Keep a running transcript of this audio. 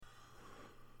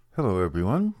Hello,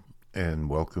 everyone, and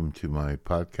welcome to my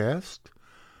podcast,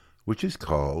 which is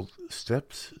called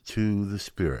Steps to the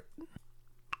Spirit.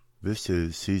 This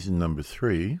is season number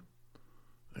 3,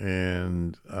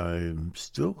 and I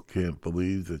still can't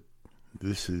believe that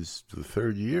this is the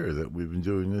 3rd year that we've been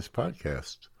doing this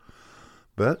podcast.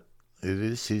 But it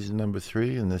is season number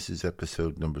 3, and this is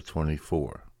episode number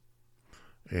 24.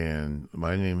 And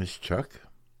my name is Chuck.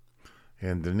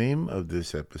 And the name of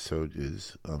this episode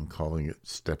is, I'm calling it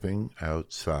Stepping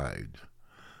Outside.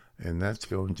 And that's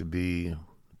going to be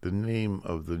the name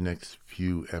of the next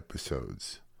few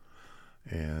episodes.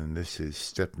 And this is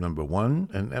step number 1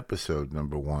 and episode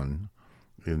number 1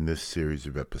 in this series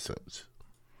of episodes.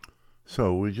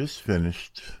 So we just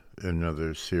finished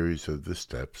another series of the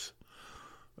steps,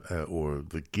 or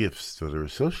the gifts that are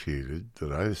associated,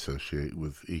 that I associate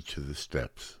with each of the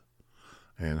steps.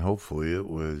 And hopefully it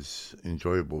was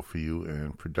enjoyable for you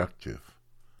and productive.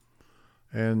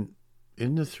 And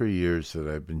in the 3 years that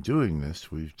I've been doing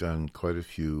this, we've done quite a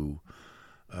few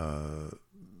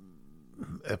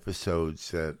episodes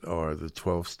that are the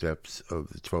 12 steps of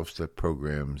the 12-step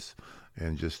programs,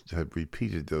 and just have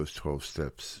repeated those 12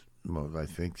 steps, I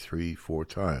think 3-4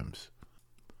 times.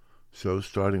 So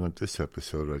starting with this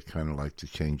episode, I'd kind of like to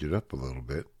change it up a little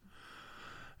bit.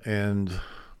 And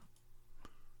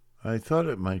I thought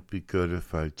it might be good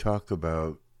if I talk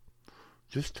about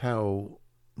just how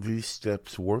these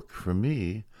steps work for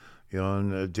me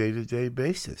on a day-to-day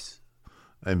basis.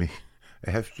 I mean,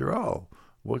 after all,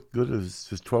 what good is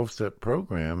this 12-step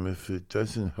program if it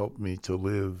doesn't help me to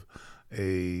live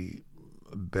a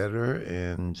better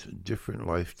and different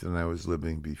life than I was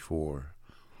living before?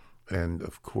 And,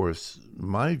 of course,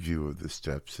 my view of the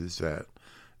steps is that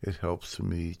it helps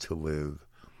me to live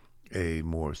a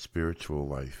more spiritual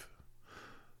life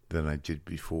than I did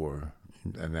before.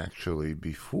 And actually,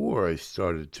 before I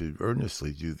started to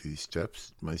earnestly do these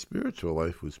steps, my spiritual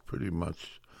life was pretty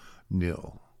much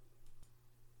nil.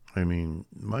 I mean,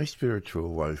 my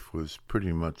spiritual life was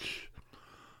pretty much,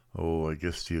 I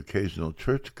guess the occasional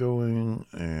church going,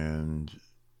 and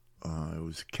I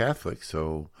was Catholic,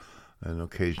 so an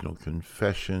occasional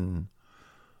confession,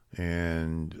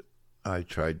 and I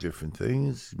tried different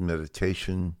things,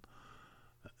 meditation,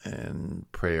 and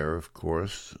prayer, of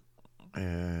course,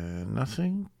 and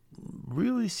nothing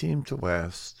really seemed to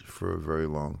last for a very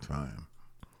long time.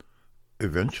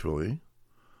 Eventually,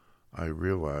 I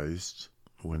realized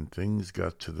when things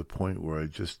got to the point where I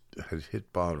just had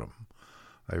hit bottom,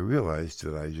 I realized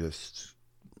that I just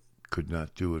could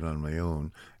not do it on my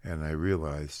own, and I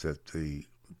realized that the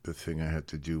thing I had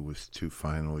to do was to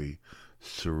finally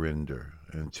surrender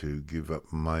and to give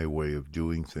up my way of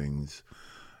doing things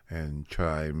and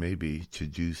try maybe to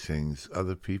do things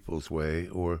other people's way,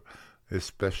 or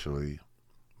especially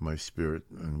my spirit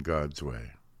and God's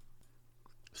way.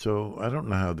 So I don't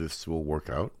know how this will work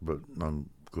out, but I'm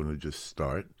going to just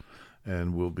start,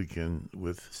 and we'll begin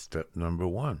with step number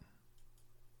 1.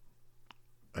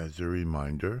 As a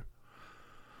reminder,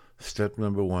 step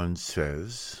number 1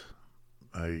 says,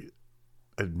 I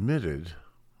admitted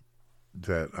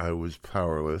that I was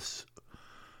powerless,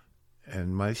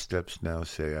 and my steps now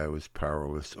say I was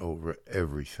powerless over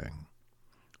everything,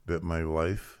 that my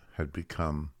life had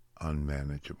become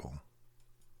unmanageable.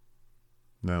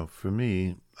 Now, for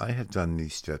me, I had done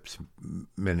these steps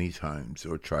many times,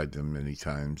 or tried them many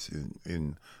times,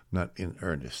 in not in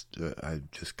earnest. I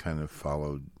just kind of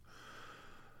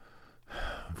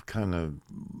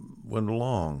went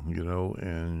along,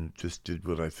 and just did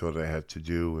what I thought I had to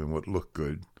do and what looked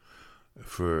good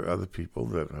for other people,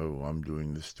 that, I'm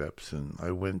doing the steps. And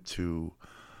I went to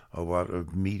a lot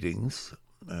of meetings.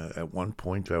 At one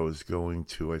point, I was going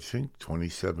to, I think,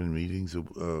 27 meetings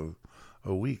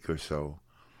a week or so.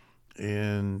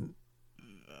 And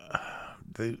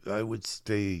I would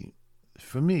stay,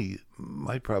 for me,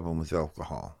 my problem was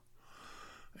alcohol.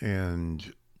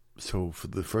 And so for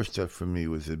the first step for me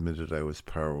was admitted I was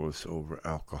powerless over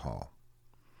alcohol.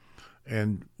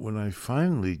 And when I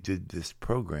finally did this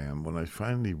program, when I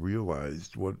finally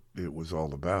realized what it was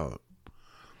all about,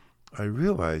 I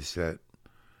realized that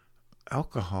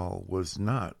alcohol was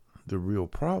not the real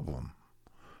problem.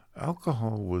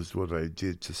 Alcohol was what I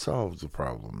did to solve the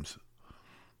problems.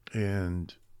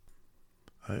 And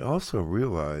I also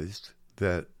realized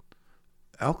that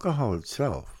alcohol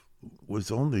itself was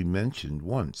only mentioned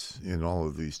once in all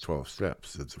of these 12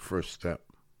 steps. It's the first step.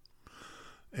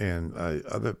 And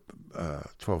other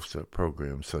 12-step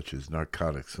programs such as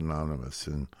Narcotics Anonymous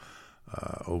and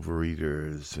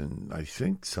Overeaters, and I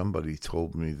think somebody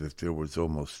told me that there was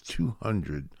almost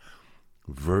 200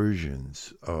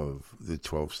 versions of the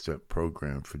 12-step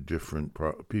program for different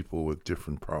people with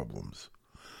different problems.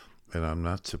 And I'm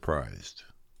not surprised.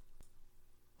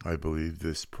 I believe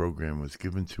this program was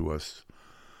given to us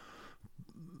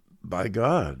by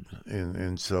God.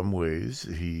 In some ways,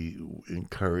 He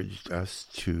encouraged us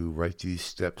to write these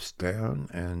steps down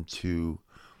and to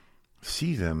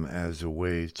see them as a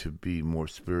way to be more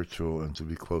spiritual and to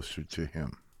be closer to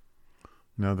Him.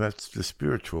 Now, that's the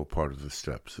spiritual part of the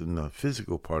steps. In the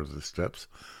physical part of the steps,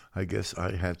 I guess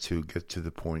I had to get to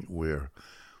the point where,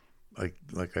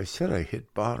 like I said, I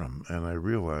hit bottom, and I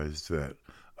realized that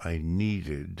I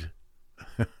needed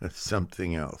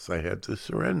something else. I had to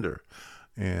surrender.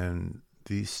 And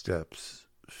these steps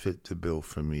fit the bill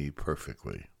for me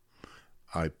perfectly.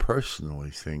 I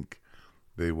personally think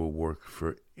they will work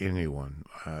for anyone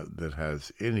that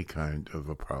has any kind of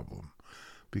a problem,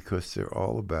 because they're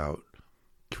all about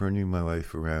turning my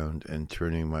life around and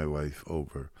turning my life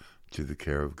over to the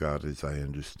care of God as I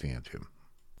understand Him.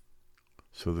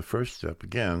 So the first step,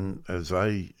 again, as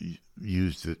I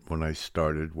used it when I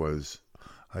started, was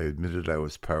I admitted I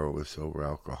was powerless over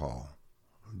alcohol,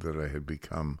 that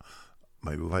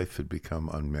my life had become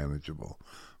unmanageable.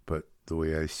 But the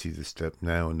way I see the step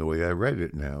now and the way I read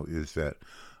it now is that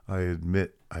I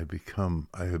admit I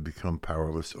have become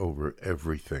powerless over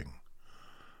everything,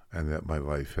 and that my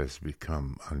life has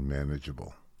become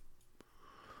unmanageable.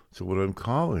 So what I'm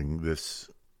calling this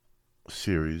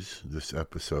series, the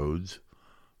series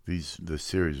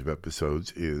of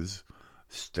episodes is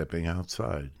Stepping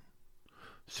Outside.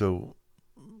 So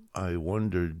I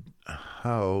wondered,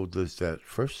 how does that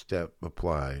first step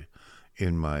apply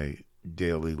in my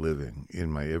daily living,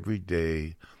 in my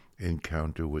everyday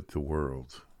encounter with the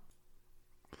world?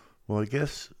 Well, I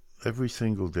guess every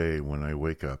single day when I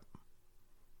wake up,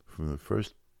 from the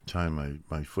first time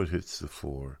my foot hits the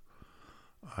floor,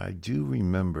 I do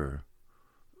remember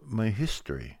my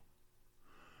history.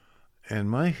 And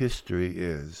my history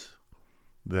is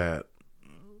that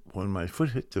when my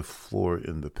foot hit the floor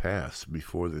in the past,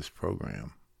 before this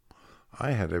program,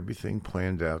 I had everything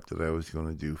planned out that I was going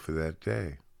to do for that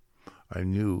day. I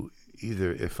knew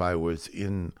either if I was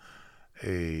in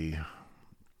a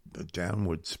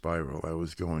downward spiral, I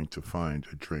was going to find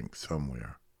a drink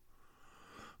somewhere.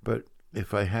 But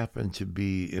if I happened to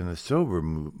be in a sober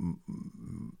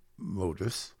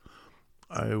modus,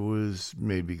 I was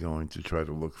maybe going to try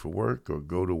to look for work or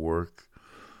go to work.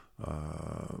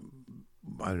 I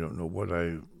don't know what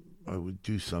I would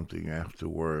do something after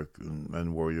work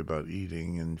and worry about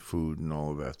eating and food and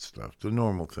all of that stuff, the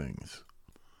normal things.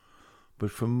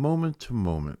 But from moment to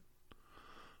moment,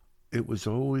 it was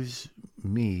always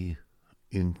me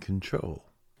in control.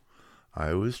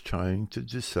 I was trying to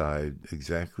decide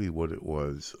exactly what it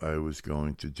was I was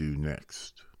going to do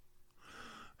next.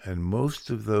 And most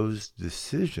of those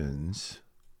decisions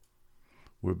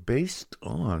were based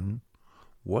on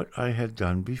what I had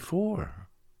done before.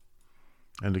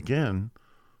 And again,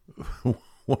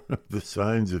 one of the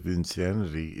signs of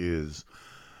insanity is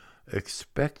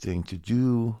expecting to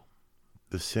do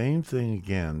the same thing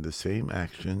again, the same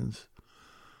actions,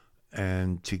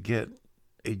 and to get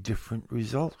a different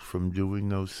result from doing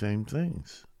those same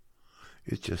things.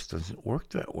 It just doesn't work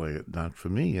that way, not for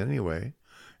me anyway.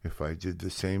 If I did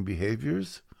the same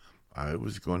behaviors, I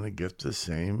was going to get the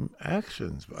same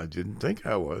actions. I didn't think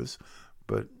I was,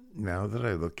 but now that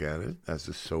I look at it as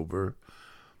a sober,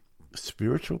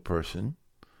 spiritual person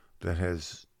that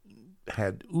has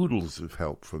had oodles of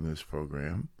help from this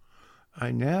program,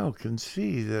 I now can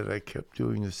see that I kept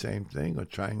doing the same thing or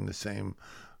trying the same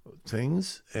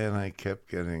things, and I kept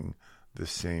getting the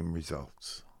same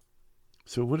results.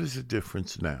 So what is the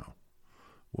difference now?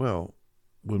 Well,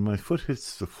 when my foot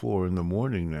hits the floor in the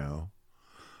morning now,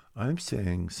 I'm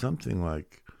saying something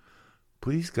like,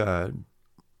 please God,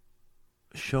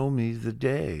 show me the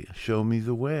day, show me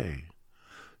the way,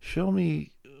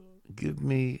 give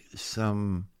me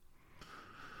some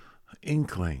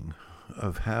inkling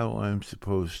of how I'm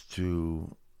supposed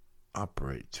to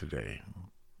operate today.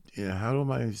 How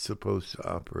am I supposed to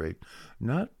operate?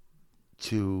 Not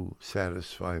to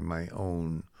satisfy my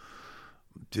own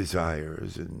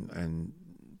desires and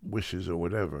wishes or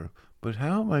whatever, but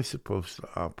how am I supposed to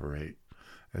operate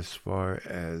as far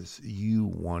as you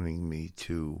wanting me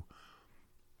to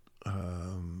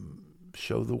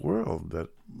show the world that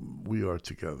we are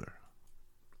together?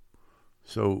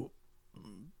 So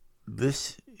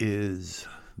this is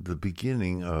the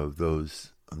beginning of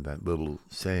that little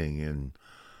saying in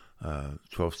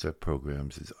 12-step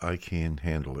programs is, I can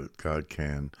handle it. God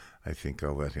can. I think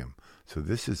I'll let Him. So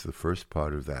this is the first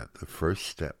part of that. The first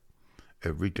step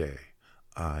every day.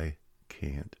 I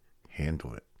can't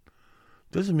handle it.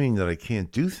 Doesn't mean that I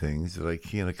can't do things, that I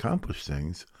can't accomplish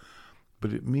things,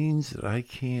 but it means that I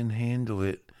can handle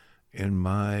it in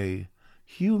my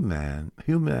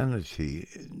humanity,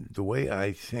 the way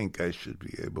I think I should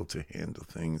be able to handle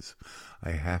things.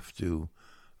 I have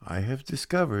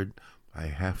discovered I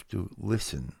have to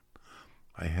listen.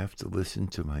 I have to listen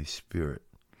to my spirit.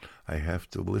 I have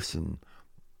to listen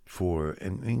for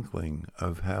an inkling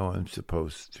of how I'm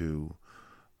supposed to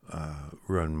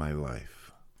run my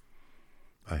life.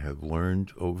 I have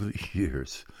learned over the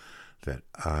years that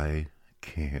I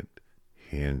can't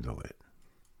handle it.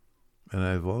 And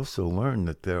I've also learned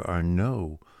that there are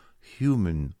no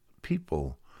human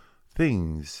people,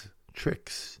 things,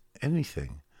 tricks,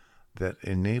 anything that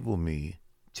enable me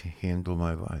to handle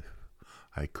my life.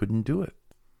 I couldn't do it.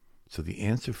 So the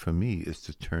answer for me is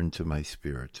to turn to my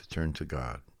spirit, to turn to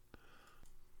God.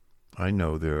 I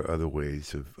know there are other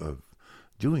ways of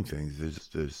doing things.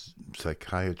 There's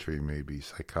psychiatry, maybe,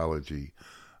 psychology,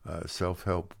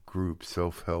 self-help groups,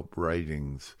 self-help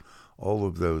writings, all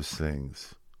of those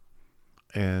things.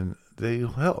 And they'll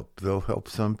help. They'll help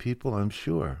some people, I'm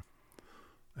sure.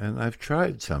 And I've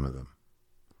tried some of them.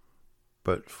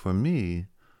 But for me,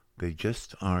 they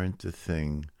just aren't the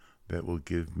thing that will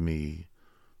give me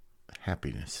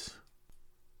happiness.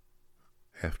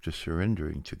 After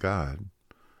surrendering to God,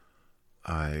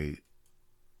 I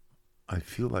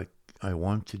feel like I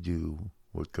want to do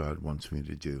what God wants me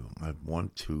to do. I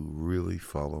want to really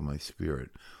follow my spirit.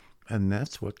 And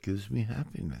that's what gives me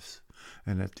happiness.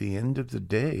 And at the end of the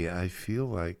day, I feel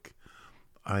like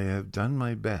I have done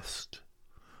my best.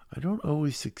 I don't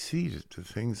always succeed at the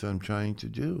things I'm trying to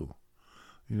do.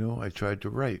 You know, I tried to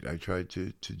write. I tried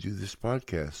to do this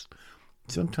podcast.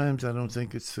 Sometimes I don't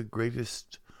think it's the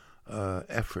greatest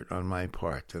effort on my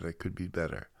part, that I could be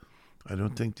better. I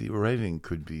don't think the writing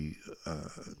could be,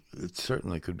 it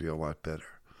certainly could be a lot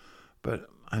better. But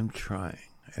I'm trying.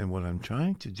 And what I'm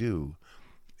trying to do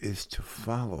is to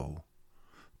follow,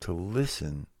 to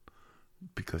listen,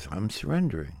 because I'm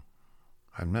surrendering.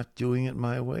 I'm not doing it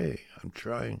my way. I'm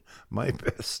trying my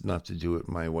best not to do it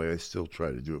my way. I still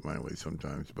try to do it my way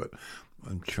sometimes, but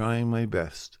I'm trying my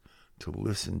best to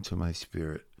listen to my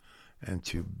spirit and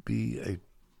to be a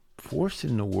force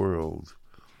in the world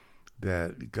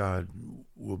that God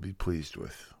will be pleased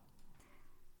with.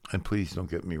 And please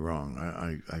don't get me wrong.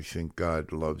 I think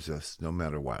God loves us no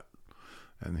matter what.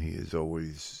 And he is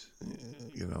always,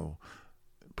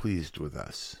 pleased with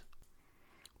us.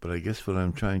 But I guess what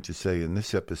I'm trying to say in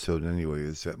this episode anyway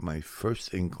is that my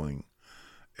first inkling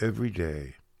every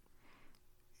day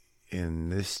in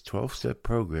this 12-step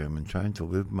program and trying to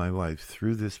live my life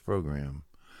through this program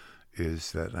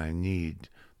is that I need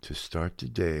to start the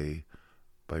day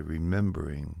by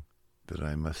remembering that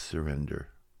I must surrender.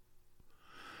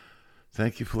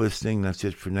 Thank you for listening. That's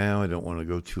it for now. I don't want to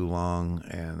go too long,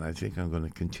 and I think I'm going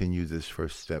to continue this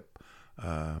first step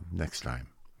next time.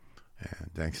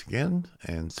 And thanks again,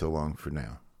 and so long for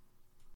now.